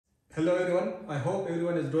Hello everyone, I hope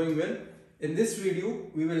everyone is doing well. In this video,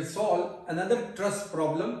 we will solve another truss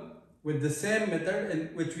problem with the same method in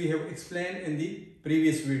which we have explained in the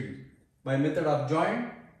previous video. By method of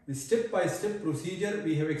joint, the step-by-step procedure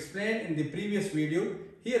we have explained in the previous video.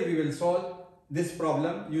 Here we will solve this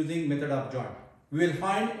problem using method of joint. We will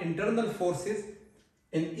find internal forces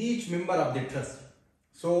in each member of the truss.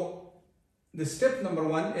 So the step number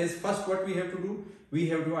one is, first what we have to do, we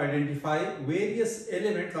have to identify various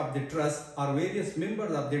elements of the truss or various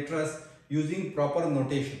members of the truss using proper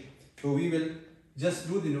notation. So we will just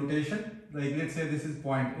do the notation, like let's say this is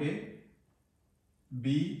point A,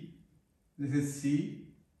 B, this is C,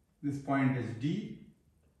 this point is D,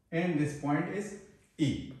 and this point is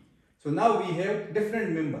E. So now we have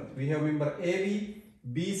different members. We have member AB,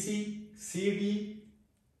 BC, CD,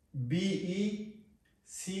 BE,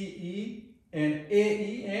 CE, and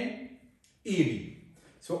AE and ED.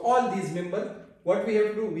 So all these members, what we have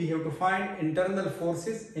to do, we have to find internal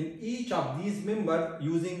forces in each of these members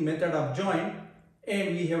using method of joint,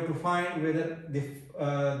 and we have to find whether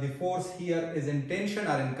the force here is in tension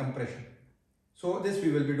or in compression. So this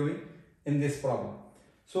we will be doing in this problem.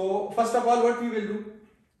 So first of all, what we will do,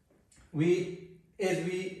 as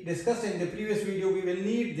we discussed in the previous video, we will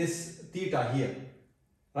need this theta here,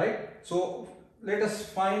 right? So let us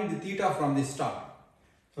find the theta from the start.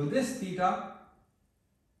 So this theta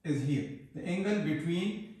is here, the angle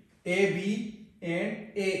between AB and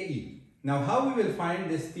AE. Now how we will find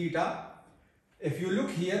this theta? If you look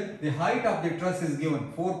here, the height of the truss is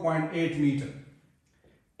given 4.8 meter.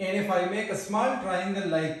 And if I make a small triangle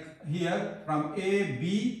like here from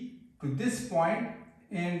AB to this point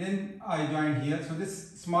and then I join here, so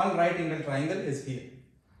this small right angle triangle is here.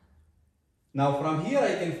 Now from here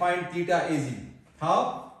I can find theta easily.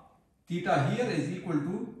 How? Theta here is equal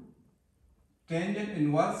to tangent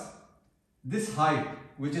inverse this height,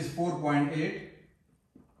 which is 4.8,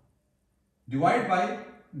 divided by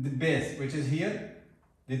the base, which is here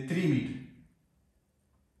the 3 meter.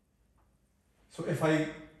 So if I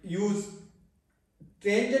use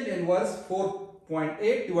tangent inverse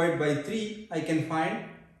 4.8 divided by 3, I can find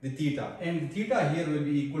the theta, and the theta here will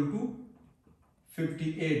be equal to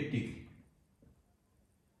 58 degree.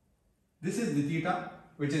 This is the theta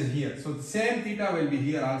which is here. So the same theta will be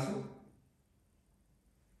here also.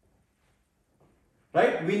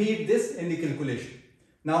 Right? We need this in the calculation.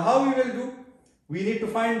 Now how we will do? We need to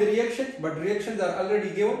find the reactions, but reactions are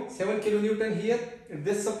already given. 7 kilonewton here at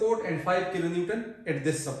this support and 5 kilonewton at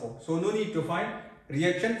this support. So no need to find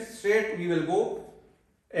reactions. Straight we will go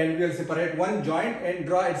and we will separate one joint and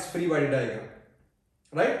draw its free body diagram.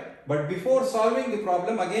 Right? But before solving the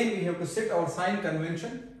problem, again we have to set our sign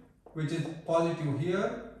convention, which is positive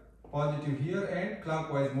here, and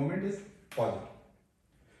clockwise moment is positive.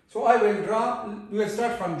 So I will draw, we will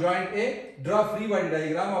start from joint A, draw free body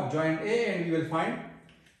diagram of joint A, and we will find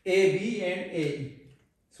AB and AE.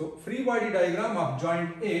 So free body diagram of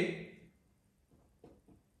joint A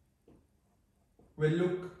will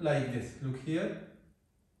look like this. Look here.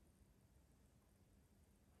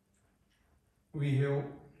 We have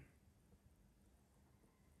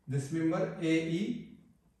this member AE.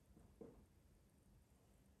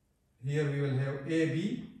 Here we will have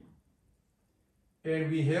AB.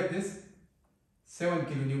 And we have this 7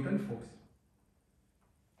 kilonewton force.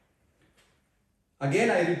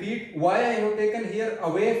 Again I repeat, why I have taken here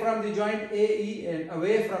away from the joint AE and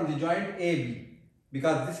away from the joint AB,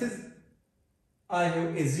 because this is, I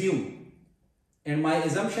have assumed, and my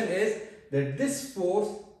assumption is that this force,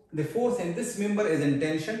 the force in this member is in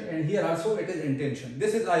tension, and here also it is in tension.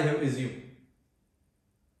 This is I have assumed,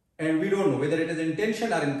 and we don't know whether it is in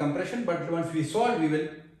tension or in compression, but once we solve we will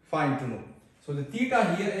find to know. So the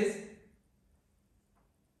theta here is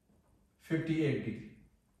 58 degree.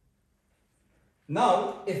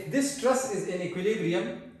 Now if this truss is in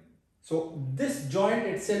equilibrium, so this joint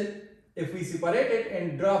itself, if we separate it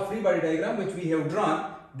and draw free body diagram which we have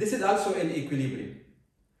drawn, this is also in equilibrium.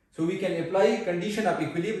 So we can apply condition of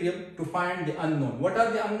equilibrium to find the unknown. What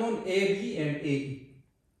are the unknown? AB and AE.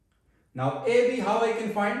 Now AB, how I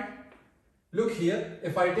can find? Look here,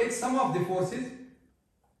 if I take sum of the forces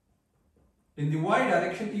in the y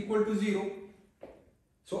direction equal to 0.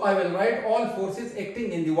 So I will write all forces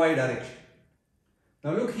acting in the y direction.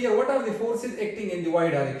 Now look here, what are the forces acting in the y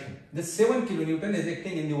direction? This 7 kilonewton is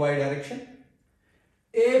acting in the y direction.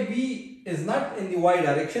 AB is not in the y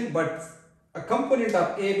direction, but a component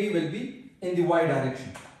of AB will be in the y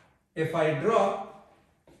direction. If I draw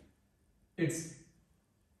its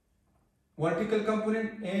vertical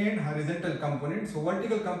component and horizontal component, so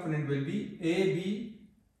vertical component will be AB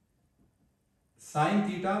sine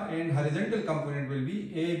theta, and horizontal component will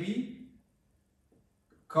be AB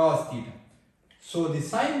cos theta. So the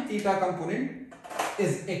sine theta component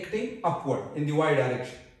is acting upward in the y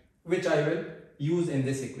direction, which I will use in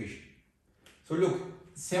this equation. So look,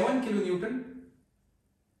 7 kilonewton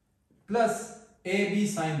plus AB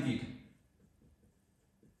sine theta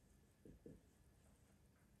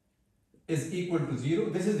is equal to 0.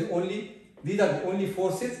 These are the only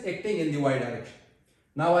forces acting in the y direction.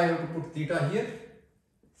 Now I have to put theta here.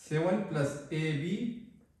 7 plus AB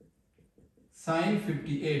sine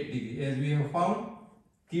 58 degree. As we have found,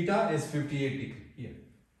 theta is 58 degree here.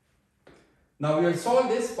 Now we will solve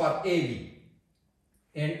this for AB.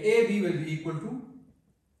 And AB will be equal to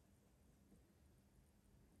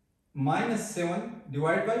minus 7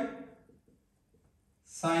 divided by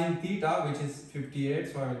sine theta, which is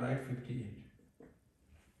 58. So I will write 58.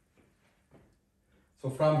 So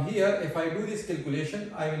from here, if I do this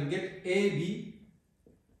calculation, I will get AB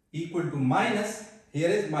equal to minus, here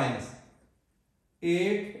is minus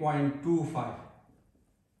 8.25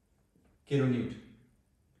 kilonewton.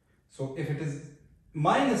 So if it is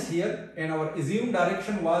minus here and our assumed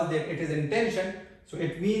direction was that it is in tension, so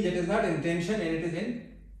it means it is not in tension and it is in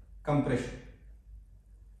compression.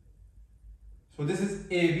 So this is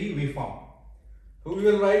AB we found. So we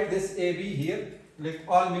will write this AB here. Like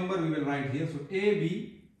all member we will write here. So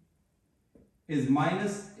AB is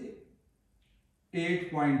minus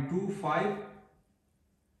 8.25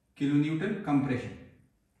 kilonewton compression.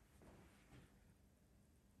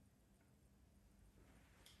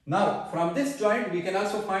 Now from this joint we can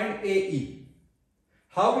also find AE.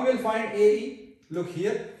 How we will find AE? Look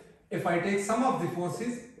here. If I take sum of the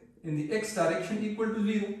forces in the x direction equal to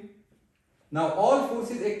 0. Now all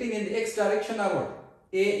forces acting in the x direction are what?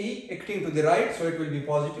 AE acting to the right, so it will be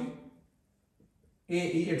positive.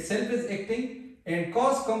 AE itself is acting, and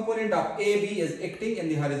cos component of AB is acting in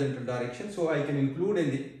the horizontal direction, so I can include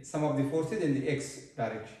in the sum of the forces in the x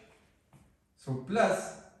direction. So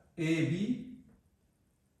plus AB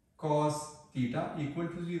cos theta equal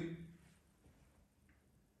to 0.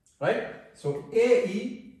 Right? So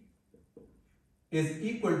AE is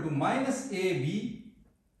equal to minus AB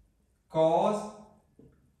cos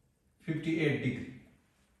 58 degree.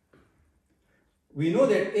 We know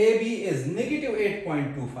that AB is negative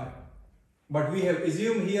 8.25, but we have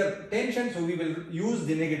assumed here tension, so we will use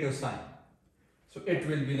the negative sign. So it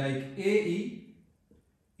will be like AE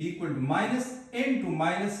equal to minus into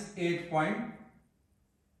minus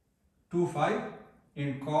 8.25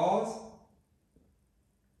 in cos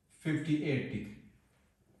 58 degree.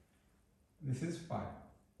 This is 5.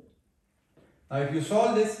 Now if you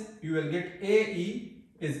solve this, you will get AE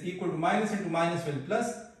is equal to minus into minus will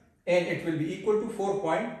plus, and it will be equal to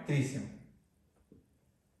 4.37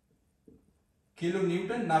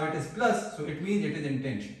 kilonewton. Now it is plus, so it means it is in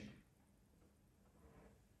tension.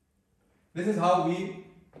 This is how we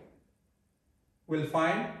will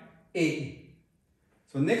find AE.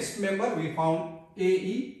 So next member we found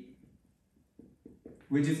AE,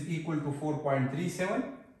 which is equal to 4.37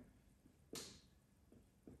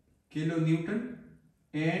 kilonewton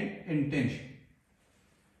and in tension.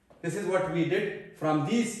 This is what we did from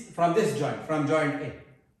this joint, from joint A.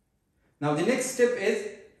 Now the next step is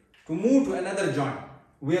to move to another joint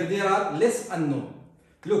where there are less unknown.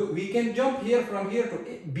 Look, we can jump here from here to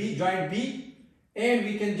B, joint B, and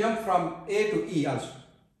we can jump from A to E also.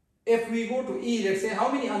 If we go to E, let's say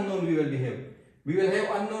how many unknown we will have? We will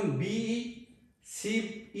have unknown BE,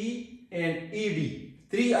 CE and ED.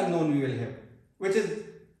 3 unknown we will have, which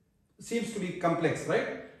seems to be complex,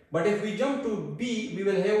 right? But if we jump to B, we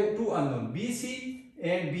will have 2 unknown, BC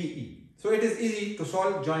and BE. So it is easy to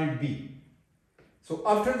solve joint B. So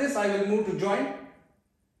after this, I will move to joint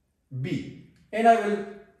B, and I will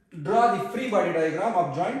draw the free body diagram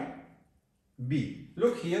of joint B.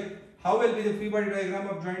 Look here, how will be the free body diagram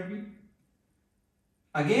of joint B?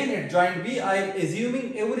 Again at joint B, I am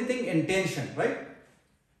assuming everything in tension, right?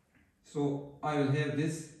 So I will have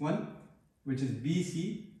this one, which is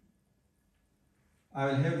BC. I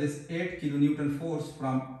will have this 8 kilonewton force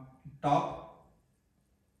from top,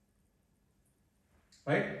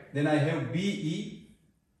 right? Then I have BE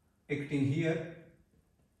acting here,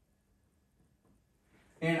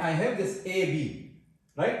 and I have this AB,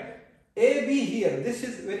 right? AB here, this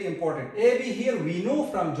is very important. AB here, we know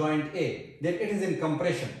from joint A that it is in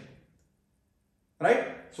compression,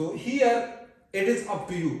 right? So here it is up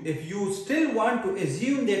to you. If you still want to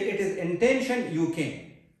assume that it is in tension, you can.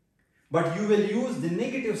 But you will use the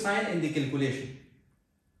negative sign in the calculation,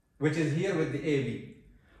 which is here with the AB.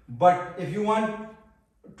 But if you want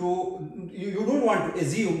you don't want to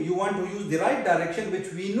assume, you want to use the right direction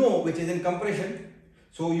which we know, which is in compression.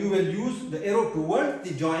 So you will use the arrow towards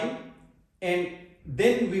the joint, and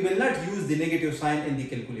then we will not use the negative sign in the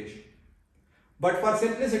calculation. But for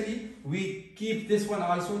simplicity, we keep this one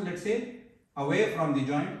also, let's say, away from the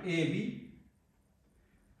joint AB,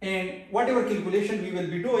 and whatever calculation we will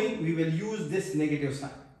be doing, we will use this negative sign.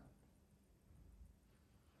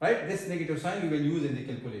 Right? This negative sign we will use in the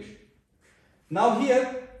calculation. Now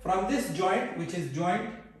here, from this joint, which is joint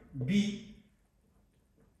B,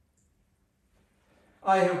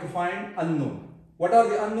 I have to find unknown. What are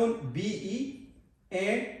the unknown? BE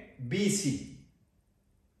and BC.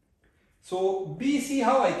 So BC,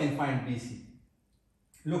 how I can find BC?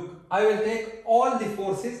 Look, I will take all the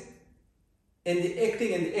forces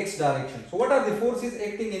acting in the x direction. So what are the forces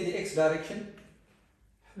acting in the x direction?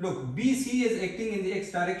 Look, BC is acting in the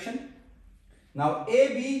x direction. Now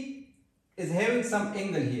AB is having some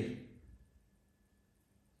angle here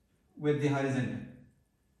with the horizontal,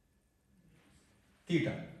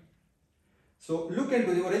 theta. So look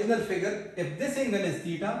into the original figure. If this angle is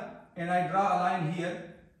theta and I draw a line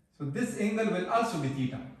here, so this angle will also be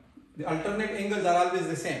theta. The alternate angles are always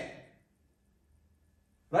the same.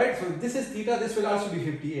 Right? So if this is theta, this will also be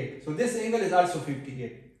 58. So this angle is also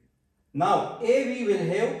 58. Now AB will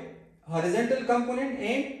have horizontal component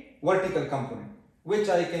and vertical component, which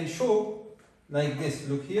I can show like this.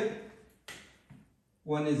 Look here.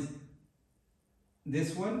 One is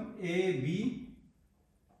this one, AB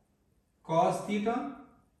cos theta,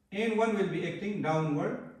 and one will be acting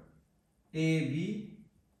downward, AB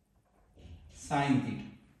sin theta.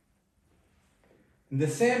 The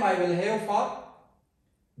same I will have for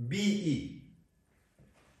BE.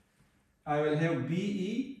 I will have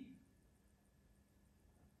BE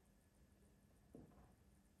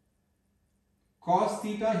cos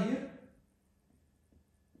theta here,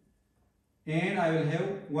 and I will have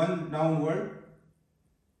one downward,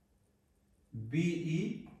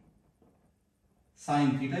 BE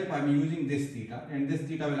sin theta if I am using this theta, and this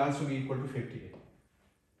theta will also be equal to 58.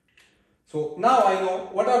 So now I know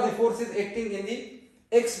what are the forces acting in the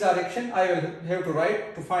x direction. I will have to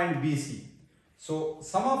write to find BC. So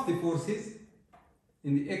sum of the forces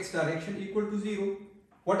in the x direction equal to 0.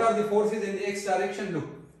 What are the forces in the x direction? Look,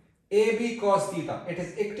 AB cos theta, it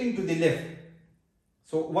is acting to the left.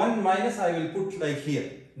 So 1 minus I will put like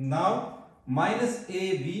here. Now minus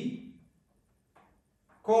AB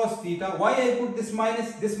cos theta. Why I put this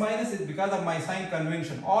minus? This minus is because of my sign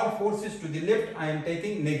convention. All forces to the left I am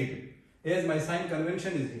taking negative, as my sign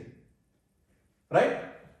convention is here. Right?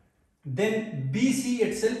 Then BC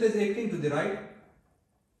itself is acting to the right,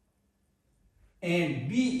 and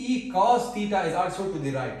BE cos theta is also to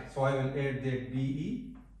the right. So I will add that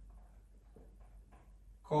BE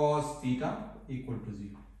cos theta equal to 0.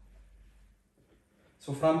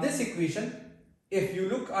 So from this equation, if you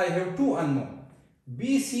look, I have two unknown,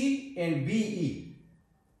 BC and BE,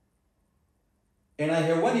 and I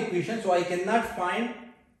have one equation, so I cannot find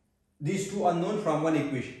these two unknown from one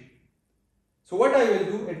equation. So what I will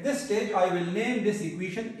do at this stage, I will name this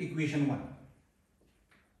equation equation 1,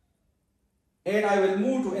 and I will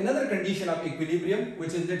move to another condition of equilibrium,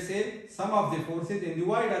 which is, let's say, sum of the forces in the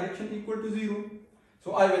y direction equal to 0.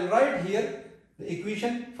 So I will write here the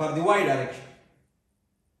equation for the y direction.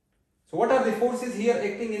 So what are the forces here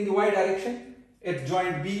acting in the y direction? It's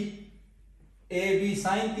joint B, AB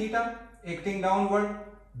sin theta acting downward,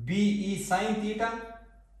 BE sin theta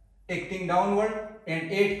acting downward,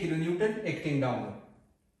 and 8 kilonewton acting downward.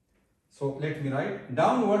 So let me write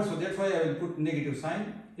downward, so that's why I will put negative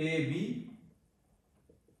sign, AB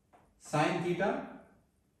sin theta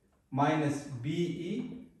minus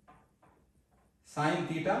BE sin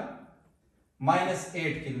theta minus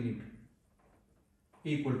 8 kilonewton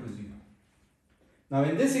equal to 0. Now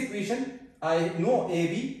in this equation, I know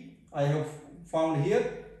AB, I have found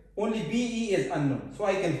here, only BE is unknown, so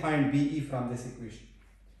I can find BE from this equation.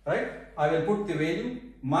 Right? I will put the value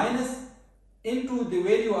minus into the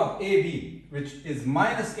value of AB, which is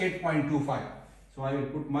minus 8.25. So I will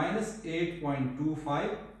put minus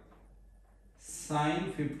 8.25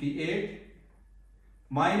 sin 58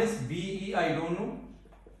 minus BE, I don't know,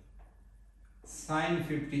 sin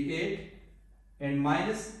 58 and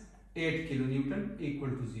minus 8 kilonewton equal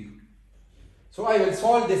to 0. So I will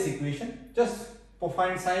solve this equation. Just for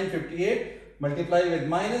find sin 58, multiply with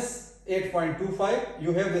minus 8.25.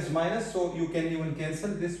 You have this minus, so you can even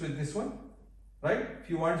cancel this with this one, right? If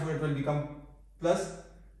you want, so it will become plus.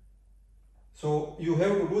 So you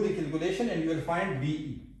have to do the calculation and you will find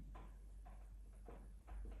BE.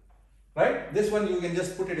 Right? This one you can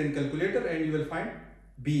just put it in calculator and you will find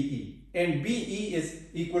BE, and BE is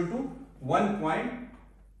equal to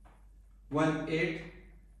 1.18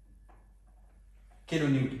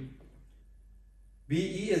 kilonewton.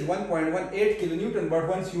 BE is 1.18 kilonewton, but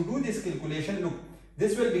once you do this calculation, look,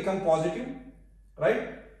 this will become positive,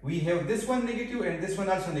 right? We have this one negative and this one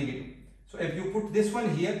also negative. So if you put this one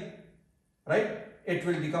here, right, it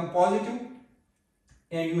will become positive,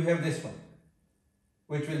 and you have this one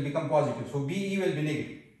which will become positive. So BE will be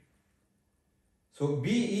negative. So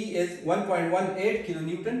BE is 1.18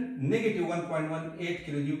 kilonewton, negative 1.18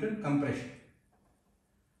 kilonewton compression.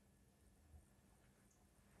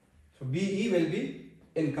 So BE will be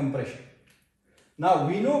in compression. Now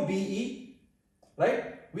we know BE,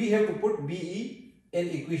 right? We have to put BE in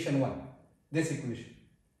equation 1, this equation,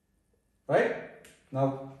 right?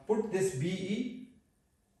 Now put this BE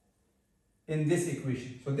in this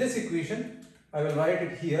equation. So this equation, I will write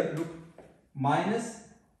it here, look, minus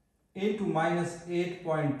into minus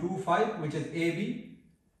 8.25, which is AB,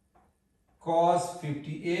 cos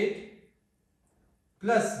 58,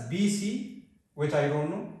 plus BC, which I don't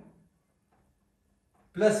know,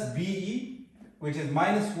 plus BE, which is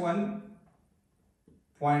minus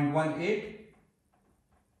 1.18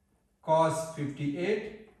 cos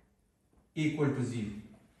 58 equal to 0.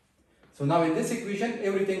 So now in this equation,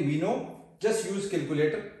 everything we know, just use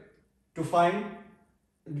calculator to find,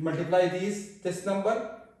 multiply this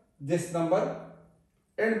number,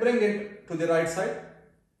 and bring it to the right side,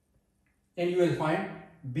 and you will find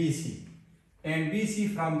BC, and BC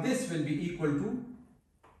from this will be equal to,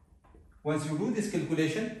 once you do this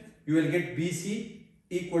calculation, you will get BC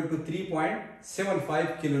equal to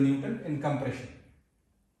 3.75 kilonewton in compression.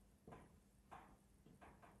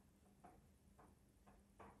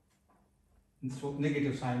 So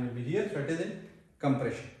negative sign will be here, so it is in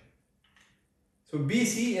compression. So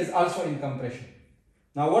BC is also in compression.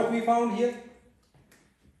 Now what we found here?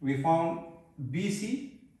 We found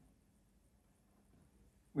BC,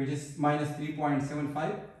 which is minus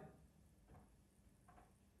 3.75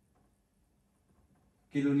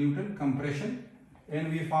 kilonewton compression,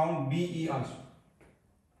 and we found BE also,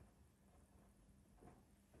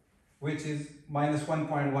 which is minus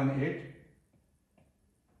 1.18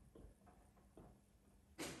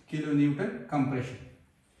 kilonewton compression.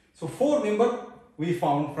 So 4 member we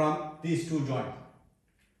found from these two joints,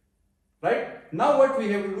 right? Now what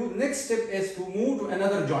we have to do, next step is to move to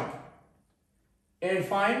another joint and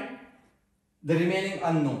find the remaining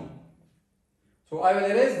unknown. So I will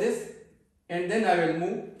erase this, and then I will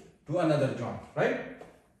move to another joint, right?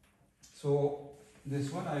 So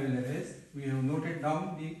this one I will erase. We have noted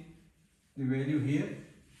down the value here.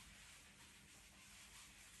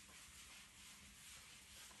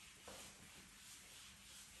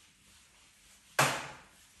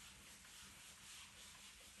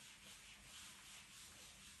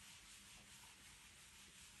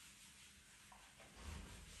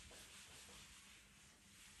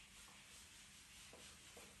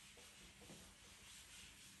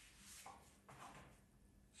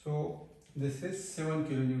 So this is 7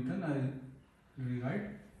 kilonewton, I will rewrite.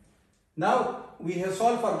 Now we have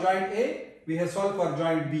solved for joint A, we have solved for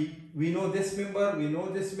joint B. We know this member, we know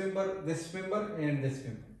this member, and this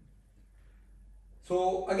member.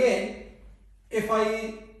 So again, if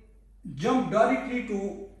I jump directly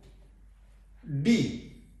to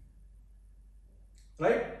D,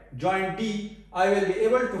 right, joint D, I will be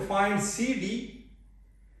able to find CD,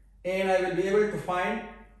 and I will be able to find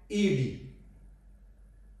ED.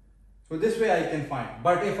 So this way I can find.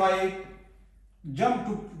 But if I jump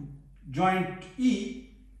to joint E,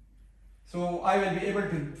 so I will be able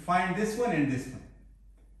to find this one and this one.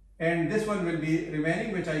 And this one will be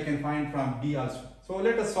remaining, which I can find from D also. So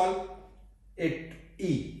let us solve it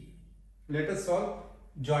E. Let us solve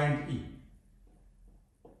joint E.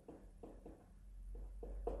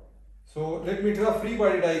 So let me draw a free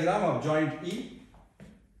body diagram of joint E.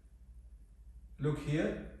 Look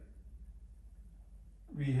here.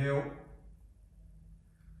 We have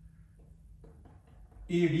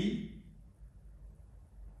ED,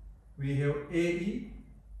 we have AE,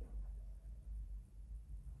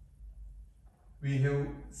 we have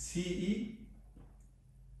CE,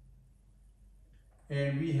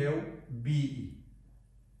 and we have BE.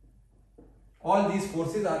 All these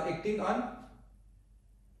forces are acting on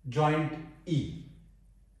joint E.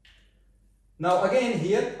 Now again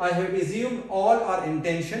here I have assumed all are in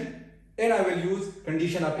tension, and I will use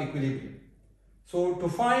condition of equilibrium. So to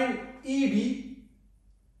find ED,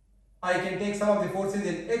 I can take some of the forces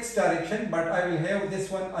in X direction, but I will have this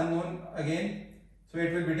one unknown again. So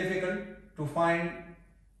it will be difficult to find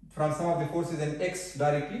from some of the forces in X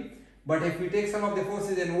directly. But if we take sum of the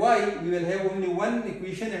forces in y, we will have only one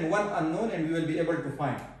equation and one unknown, and we will be able to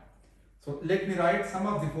find. So let me write sum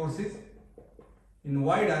of the forces in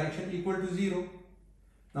y direction equal to 0.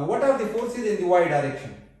 Now what are the forces in the y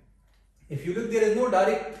direction? If you look, there is no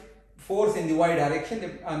direct force in the y direction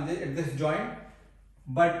at this joint,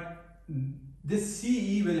 but this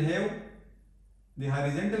CE will have the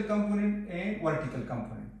horizontal component and vertical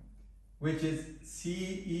component, which is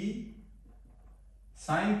CE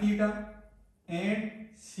sin theta and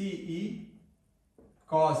CE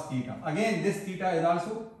cos theta. Again, this theta is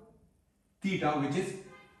also theta, which is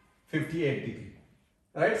 58 degree.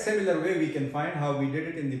 Right? Similar way we can find how we did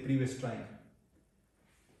it in the previous triangle.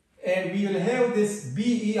 And we will have this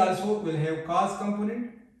BE also will have cos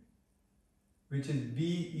component, which is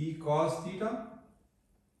BE cos theta,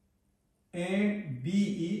 and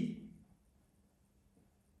BE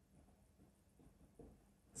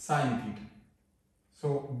sin theta.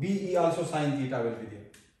 So BE also sin theta will be there.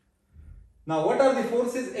 Now what are the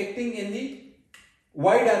forces acting in the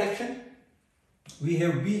y direction? We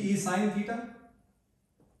have BE sin theta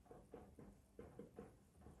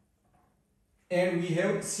and we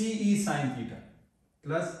have CE sin theta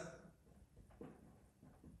plus,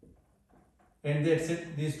 and that's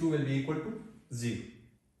it, these two will be equal to 0.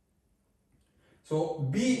 So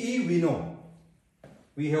BE we know,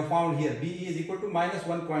 we have found here BE is equal to minus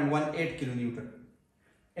 1.18 kilonewton,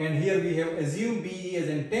 and here we have assumed BE as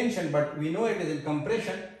in tension, but we know it is in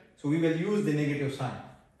compression, so we will use the negative sign.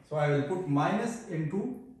 So I will put minus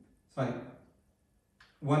into, sorry,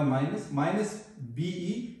 1 minus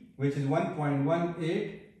BE, which is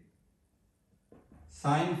 1.18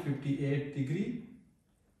 sin 58 degree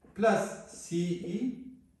plus CE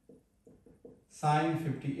sin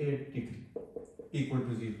 58 degree equal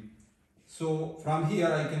to 0. So from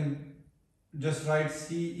here I can just write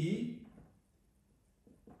CE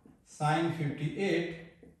sin 58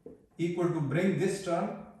 equal to, bring this term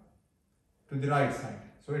to the right side.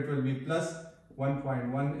 So it will be plus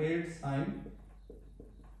 1.18 sin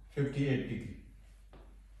 58 degree.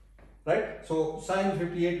 Right? So sin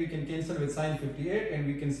 58 we can cancel with sin 58, and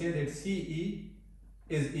we can say that CE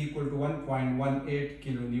is equal to 1.18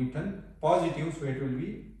 kilonewton positive, so it will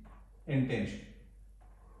be in tension.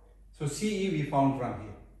 So CE we found from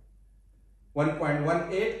here,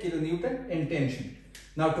 1.18 kilonewton in tension.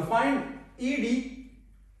 Now to find ED,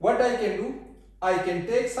 what I can do, I can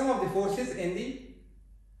take sum of the forces in the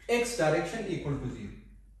x direction equal to 0.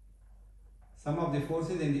 Sum of the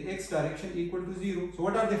forces in the x direction equal to 0. So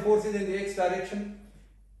what are the forces in the x direction?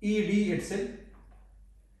 ED itself,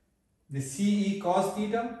 the CE cos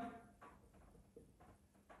theta,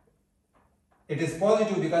 it is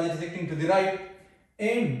positive because it is acting to the right,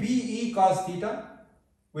 and BE cos theta,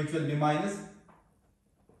 which will be minus,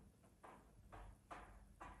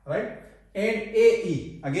 right, and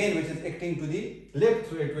AE again, which is acting to the left,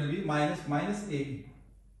 so it will be minus AE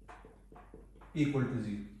equal to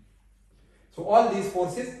 0. So all these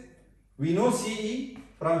forces, we know CE,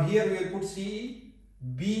 from here we will put CE,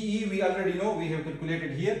 BE we already know, we have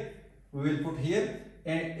calculated here, we will put here,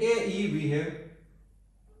 and AE we have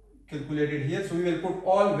calculated here, so we will put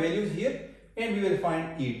all values here and we will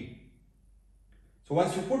find ED. So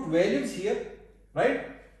once you put values here, right,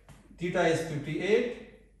 theta is 58,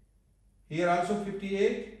 here also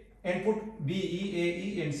 58, and put BE,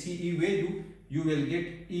 AE and CE value, you will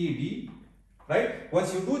get ED. Right?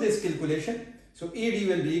 Once you do this calculation, so ED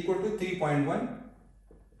will be equal to 3.12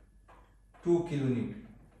 kilonewton.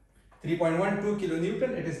 3.12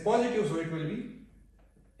 kilonewton, it is positive, so it will be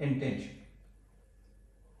in tension.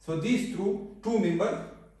 So these two members,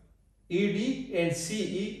 ED and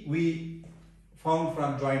CE, we found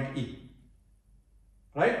from joint E.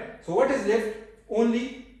 Right? So what is left?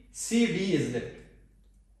 Only CD is left.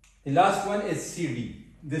 The last one is CD,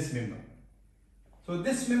 this member. So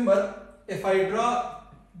this member, if I draw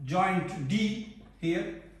joint D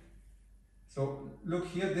here, so look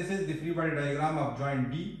here, this is the free body diagram of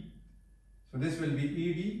joint D. So this will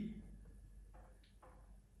be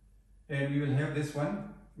ED, and we will have this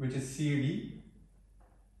one, which is CD,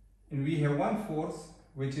 and we have one force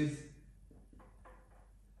which is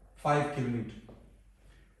 5 kilonewton.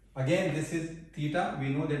 Again, this is theta, we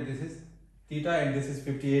know that this is theta and this is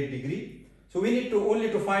 58 degree. So we need to only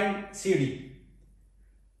to find CD.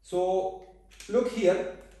 So look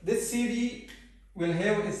here, this CD will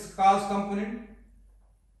have its cos component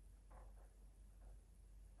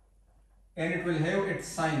and it will have its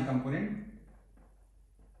sin component.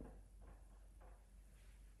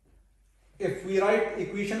 If we write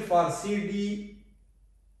equation for CD,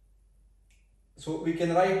 so we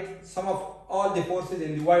can write sum of all the forces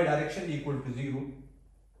in the y direction equal to 0.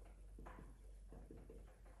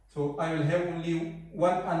 So I will have only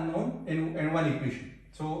one unknown and one equation.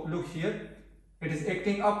 So look here, it is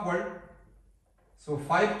acting upward. So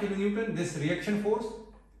 5 kilonewton, this reaction force,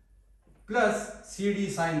 plus CD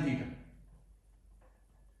sine theta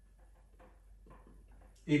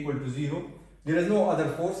equal to 0. There is no other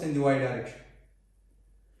force in the y direction.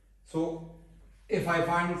 So if I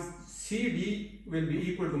find CD will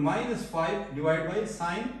be equal to minus 5 divided by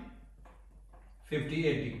sine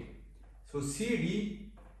 58 degree. So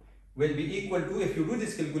CD will be equal to, if you do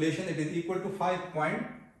this calculation, it is equal to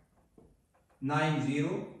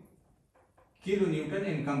 5.90 kilonewton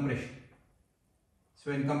in compression.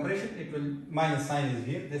 So in compression, it will, minus sign is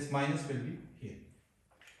here, this minus will be here.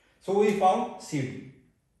 So we found CD.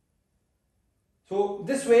 So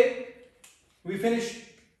this way we finish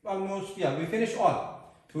almost, we finish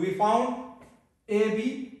all. So we found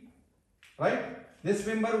AB, right? This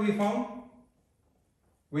member we found,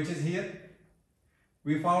 which is here.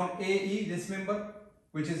 We found AE, this member,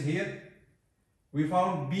 which is here. We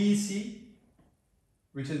found BC,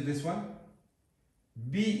 which is this one.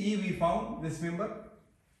 BE, we found this member.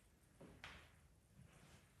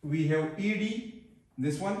 We have ED,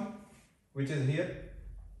 this one, which is here,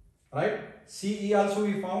 right? CE also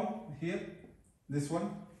we found here, this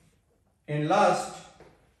one. And last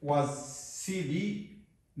was CD,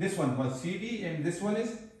 this one was CD, and this one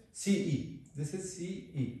is CE. This is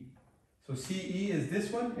CE. So CE is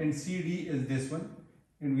this one and CD is this one,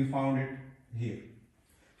 and we found it here.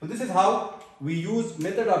 So this is how we use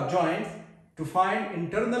method of joints to find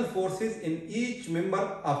internal forces in each member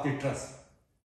of the truss.